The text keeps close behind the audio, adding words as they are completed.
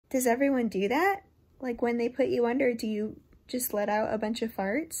Does everyone do that? Like when they put you under, do you just let out a bunch of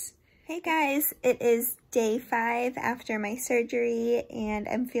farts? Hey guys, it is day 5 after my surgery and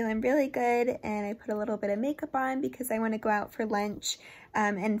I'm feeling really good, and I put a little bit of makeup on because I want to go out for lunch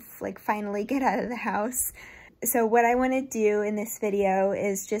and like finally get out of the house. So what I want to do in this video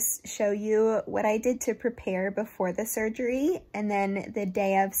is just show you what I did to prepare before the surgery and then the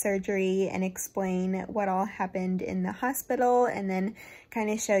day of surgery, and explain what all happened in the hospital, and then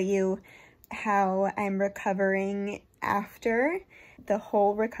kind of show you how I'm recovering after. The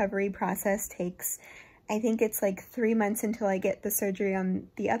whole recovery process takes, I think it's like 3 months until I get the surgery on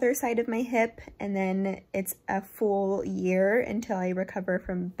the other side of my hip, and then it's a full year until I recover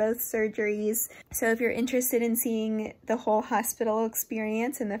from both surgeries. So if you're interested in seeing the whole hospital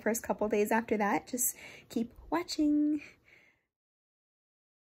experience in the first couple days after that, just keep watching.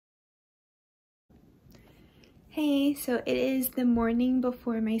 Hey, so it is the morning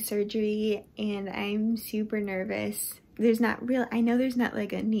before my surgery and I'm super nervous. I know there's not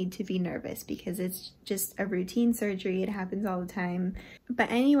like a need to be nervous because it's just a routine surgery. It happens all the time. But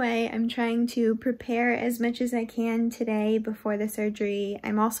anyway, I'm trying to prepare as much as I can today before the surgery.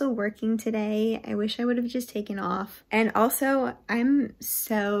 I'm also working today. I wish I would have just taken off. And also, I'm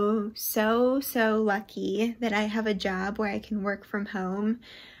so lucky that I have a job where I can work from home.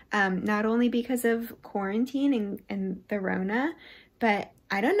 Not only because of quarantine and the Rona, but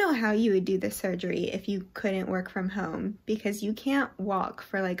I don't know how you would do the surgery if you couldn't work from home, because you can't walk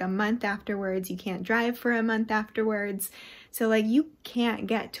for like a month afterwards. You can't drive for a month afterwards. So like you can't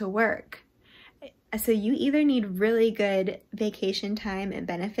get to work. So you either need really good vacation time and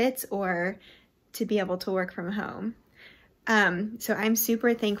benefits or to be able to work from home. So I'm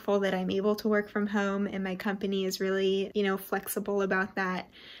super thankful that I'm able to work from home, and my company is really, flexible about that.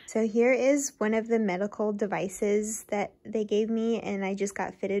 So here is one of the medical devices that they gave me, and I just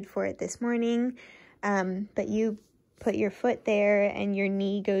got fitted for it this morning. But you put your foot there and your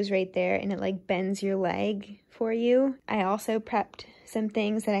knee goes right there, and it like bends your leg for you. I also prepped some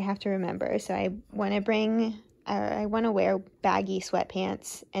things that I have to remember. So I want to wear baggy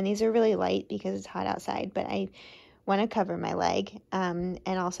sweatpants, and these are really light because it's hot outside, but I want to cover my leg and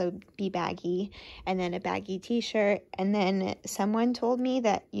also be baggy, and then a baggy t-shirt. And then someone told me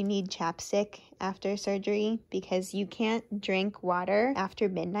that you need chapstick after surgery because you can't drink water after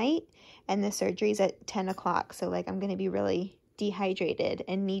midnight, and the surgery's at 10 o'clock. So like I'm going to be really dehydrated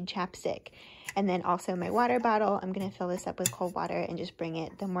and need chapstick. And then also my water bottle, I'm going to fill this up with cold water and just bring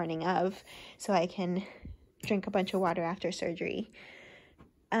it the morning of so I can drink a bunch of water after surgery.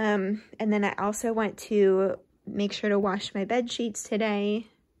 And then I also want to make sure to wash my bed sheets today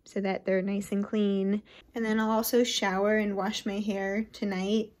so that they're nice and clean. And then I'll also shower and wash my hair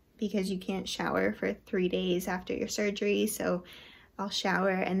tonight because you can't shower for 3 days after your surgery. So I'll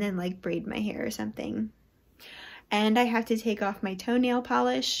shower and then like braid my hair or something. And I have to take off my toenail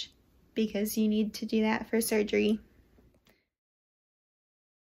polish because you need to do that for surgery.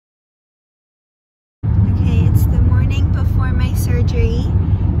 Okay, it's the morning before my surgery,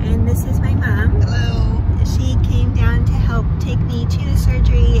 and this is my mom. Hello. She came down to help take me to the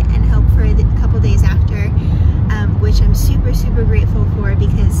surgery and help for a couple days after, which I'm super grateful for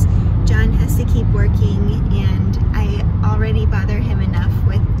because John has to keep working and I already bother him enough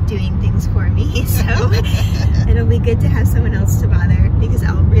with doing things for me, so it'll be good to have someone else to bother because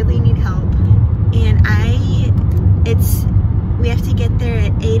I'll really need help. And we have to get there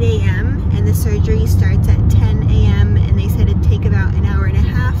at 8 a.m. and the surgery starts at 10 a.m. and they said it'd take about an hour and a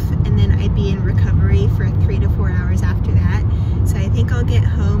half, and then I'd be in recovery for 3 to 4 hours after that. So I think I'll get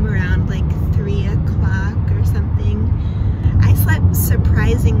home around like 3 o'clock or something. I slept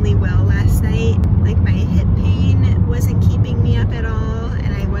surprisingly well last night. Like my hip pain wasn't keeping me up at all,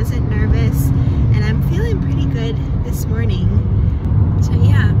 and I wasn't nervous, and I'm feeling pretty good this morning. So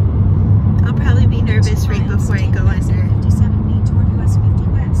yeah, I'll probably be nervous right before I go under.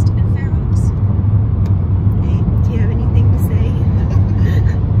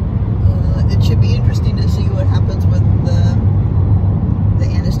 It should be interesting to see what happens with the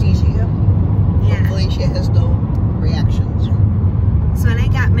anesthesia. Yeah. Hopefully she has no reactions. So when I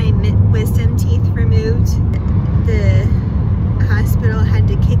got my wisdom teeth removed, the hospital had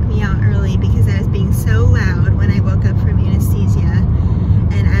to kick me out early because I was being so loud when I woke up from anesthesia.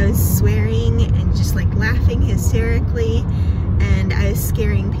 And I was swearing and just like laughing hysterically, and I was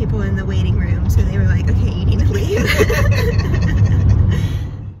scaring people in the waiting room. So they were like, okay, you need to leave.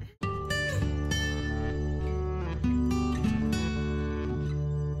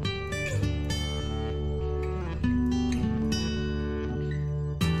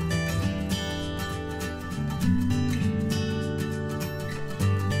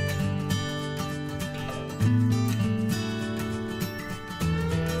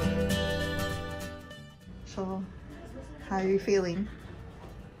 are you feeling?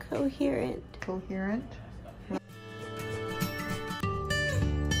 Coherent. Coherent?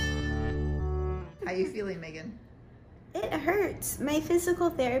 How are you feeling, Megan? It hurts. My physical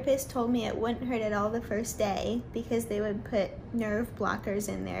therapist told me it wouldn't hurt at all the first day because they would put nerve blockers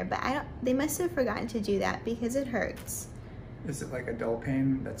in there, but they must have forgotten to do that because it hurts. Is it like a dull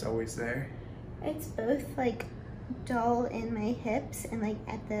pain that's always there? It's both like dull in my hips and like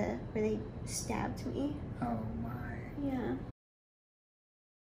at the where they stabbed me. Oh my. Yeah.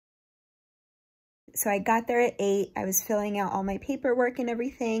 So I got there at 8. I was filling out all my paperwork and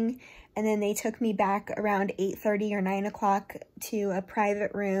everything, and then they took me back around 8:30 or 9 o'clock to a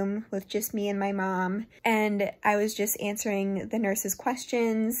private room with just me and my mom, and I was just answering the nurse's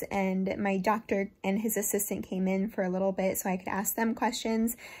questions, and my doctor and his assistant came in for a little bit so I could ask them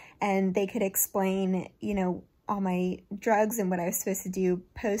questions, and they could explain, you know, all my drugs and what I was supposed to do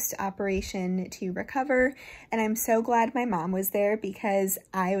post-operation to recover. And I'm so glad my mom was there because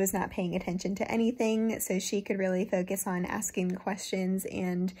I was not paying attention to anything, so she could really focus on asking the questions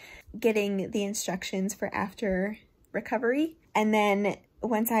and getting the instructions for after recovery. And then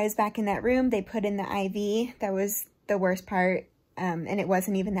once I was back in that room, they put in the IV. That was the worst part, and it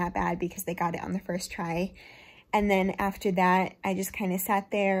wasn't even that bad because they got it on the first try. And then after that, I just kind of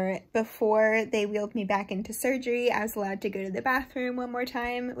sat there. Before they wheeled me back into surgery, I was allowed to go to the bathroom one more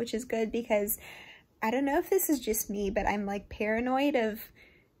time, which is good because I don't know if this is just me, but I'm like paranoid of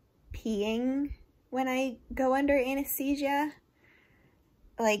peeing when I go under anesthesia.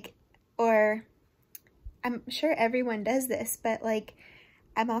 Like, or I'm sure everyone does this, but like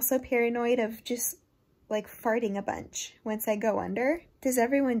I'm also paranoid of just like farting a bunch once I go under. Does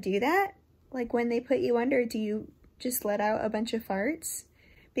everyone do that? Like when they put you under, do you just let out a bunch of farts?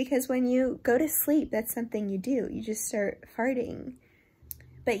 Because when you go to sleep, that's something you do. You just start farting.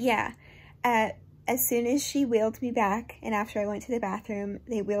 But yeah, as soon as she wheeled me back, and after I went to the bathroom,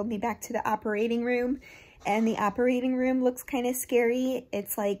 they wheeled me back to the operating room. And the operating room looks kind of scary.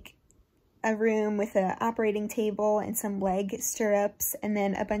 It's like a room with an operating table and some leg stirrups, and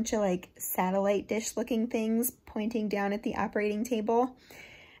then a bunch of like satellite dish looking things pointing down at the operating table.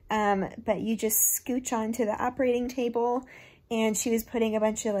 But you just scooch onto the operating table, and she was putting a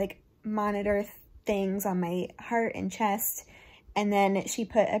bunch of like monitor things on my heart and chest, and then she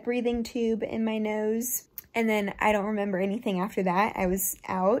put a breathing tube in my nose, and then I don't remember anything after that. I was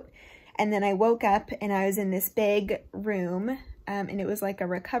out, and then I woke up and I was in this big room, and it was like a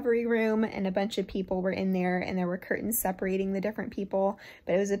recovery room, and a bunch of people were in there, and there were curtains separating the different people,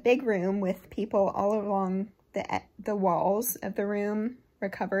 but it was a big room with people all along the walls of the room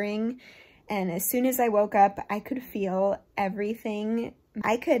recovering. And as soon as I woke up, I could feel everything.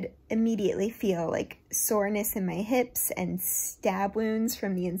 I could immediately feel like soreness in my hips and stab wounds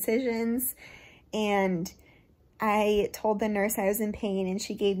from the incisions. And I told the nurse I was in pain, and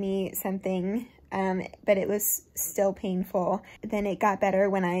she gave me something, but it was still painful. Then it got better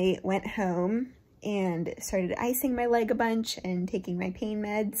when I went home and started icing my leg a bunch and taking my pain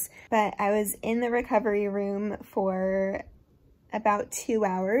meds. But I was in the recovery room for about 2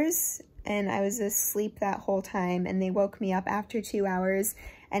 hours, and I was asleep that whole time, and they woke me up after 2 hours,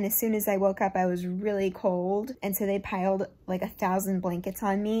 and as soon as I woke up I was really cold, and so they piled like 1,000 blankets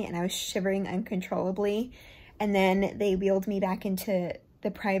on me, and I was shivering uncontrollably. And then they wheeled me back into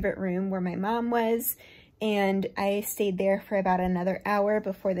the private room where my mom was, and I stayed there for about another hour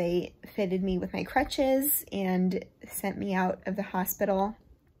before they fitted me with my crutches and sent me out of the hospital.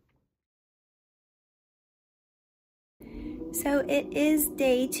 So it is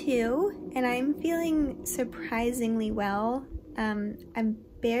day 2, and I'm feeling surprisingly well. I'm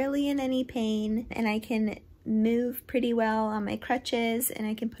barely in any pain, and I can move pretty well on my crutches, and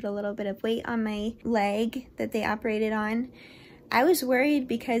I can put a little bit of weight on my leg that they operated on. I was worried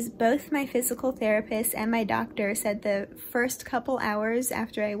because both my physical therapist and my doctor said the first couple hours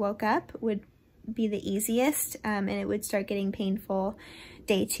after I woke up would be the easiest, and it would start getting painful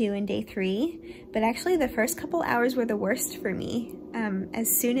day 2 and day 3, but actually the first couple hours were the worst for me.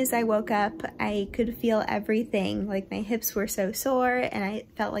 As soon as I woke up, I could feel everything. Like my hips were so sore, and I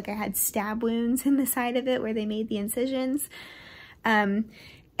felt like I had stab wounds in the side of it where they made the incisions.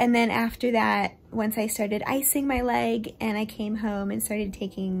 And then after that, once I started icing my leg and I came home and started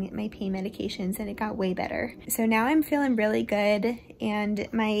taking my pain medications, and it got way better. So now I'm feeling really good, and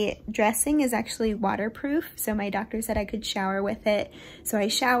my dressing is actually waterproof, so my doctor said I could shower with it. So I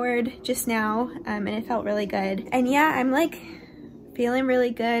showered just now, and it felt really good. And yeah, I'm like feeling really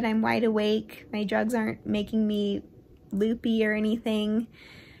good. I'm wide awake. My drugs aren't making me loopy or anything.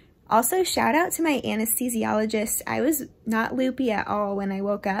 Also, shout out to my anesthesiologist. I was not loopy at all when I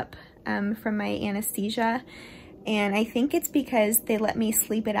woke up from my anesthesia, and I think it's because they let me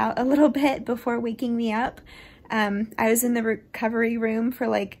sleep it out a little bit before waking me up. I was in the recovery room for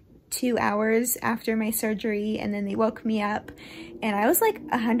like 2 hours after my surgery, and then they woke me up, and I was like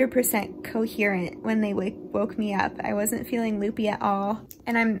 100% coherent when they woke me up. I wasn't feeling loopy at all,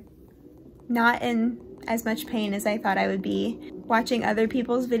 and I'm not in as much pain as I thought I would be. Watching other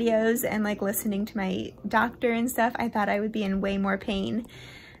people's videos and like listening to my doctor and stuff, I thought I would be in way more pain.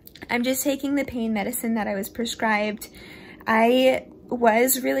 I'm just taking the pain medicine that I was prescribed. I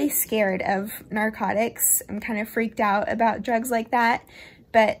was really scared of narcotics. I'm kind of freaked out about drugs like that,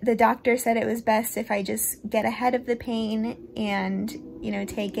 but the doctor said it was best if I just get ahead of the pain and, you know,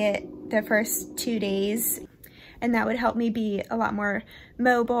 take it the first 2 days, and that would help me be a lot more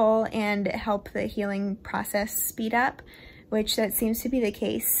mobile and help the healing process speed up, which that seems to be the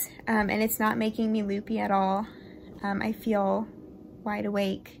case. And it's not making me loopy at all. I feel wide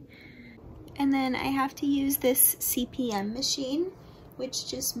awake. And then I have to use this CPM machine, which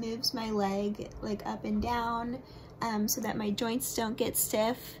just moves my leg like up and down so that my joints don't get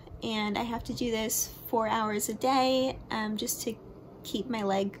stiff. And I have to do this 4 hours a day just to keep my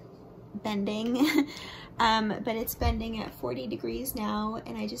leg bending. But it's bending at 40 degrees now,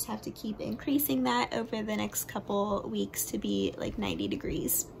 and I just have to keep increasing that over the next couple weeks to be like 90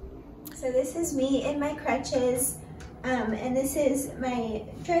 degrees. So this is me in my crutches, and this is my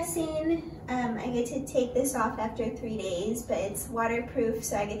dressing. I get to take this off after 3 days, but it's waterproof,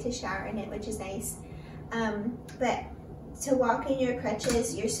 so I get to shower in it, which is nice. But to walk in your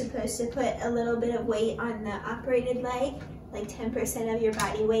crutches, you're supposed to put a little bit of weight on the operated leg, like 10% of your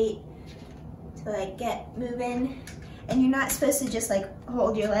body weight, to like get moving. And you're not supposed to just like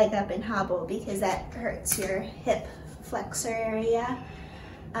hold your leg up and hobble, because that hurts your hip flexor area.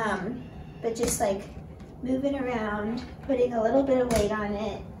 But just like moving around, putting a little bit of weight on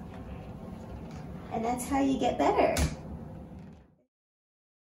it, and that's how you get better.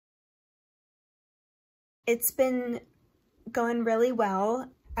 It's been going really well.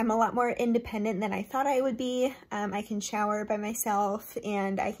 I'm a lot more independent than I thought I would be. I can shower by myself,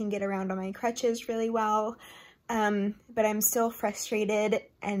 and I can get around on my crutches really well. But I'm still frustrated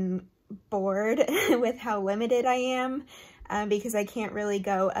and bored with how limited I am, because I can't really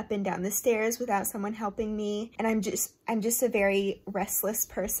go up and down the stairs without someone helping me. And I'm just a very restless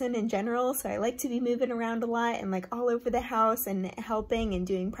person in general, so I like to be moving around a lot and like all over the house and helping and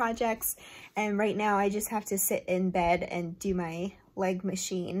doing projects. And right now I just have to sit in bed and do my leg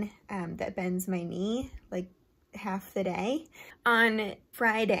machine that bends my knee like half the day. On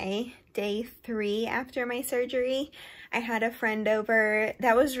Friday, day 3 after my surgery, I had a friend over.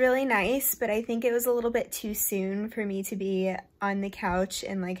 That was really nice, but I think it was a little bit too soon for me to be on the couch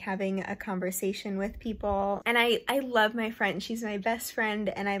and like having a conversation with people. And I love my friend. She's my best friend,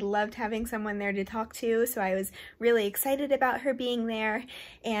 and I loved having someone there to talk to, so I was really excited about her being there,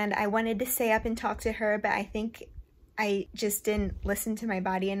 and I wanted to stay up and talk to her, but I think I just didn't listen to my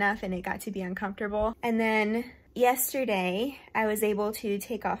body enough, and it got to be uncomfortable. And then yesterday, I was able to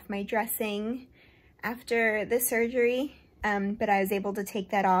take off my dressing after the surgery, but I was able to take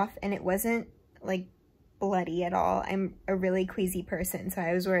that off, and it wasn't like bloody at all. I'm a really queasy person, so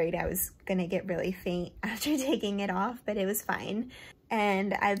I was worried I was gonna get really faint after taking it off, but it was fine.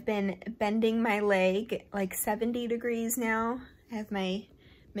 And I've been bending my leg like 70 degrees now. I have my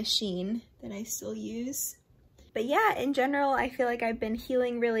machine that I still use. But yeah, in general, I feel like I've been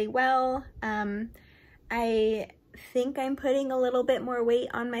healing really well. I think I'm putting a little bit more weight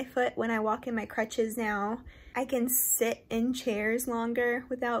on my foot when I walk in my crutches now. I can sit in chairs longer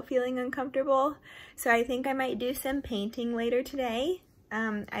without feeling uncomfortable. So I think I might do some painting later today.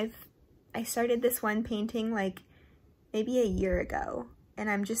 I started this one painting like maybe a year ago, and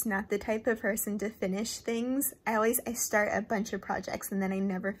I'm just not the type of person to finish things. I start a bunch of projects and then I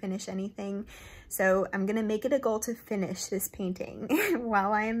never finish anything. So I'm gonna make it a goal to finish this painting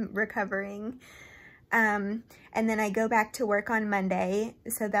while I'm recovering. And then I go back to work on Monday,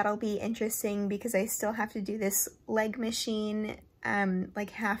 so that'll be interesting because I still have to do this leg machine like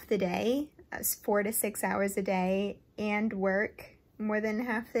half the day, 4 to 6 hours a day, and work more than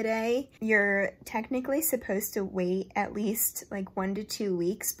half the day. You're technically supposed to wait at least like 1 to 2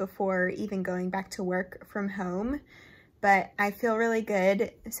 weeks before even going back to work from home, but I feel really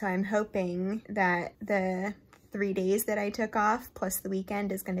good, so I'm hoping that the 3 days that I took off plus the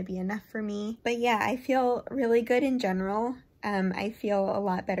weekend is going to be enough for me. But yeah, I feel really good in general. I feel a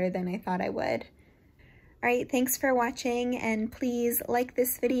lot better than I thought I would. Alright, thanks for watching, and please like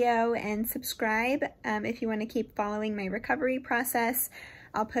this video and subscribe if you want to keep following my recovery process.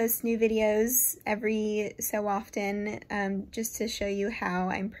 I'll post new videos every so often just to show you how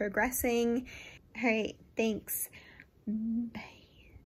I'm progressing. All right, thanks. Bye.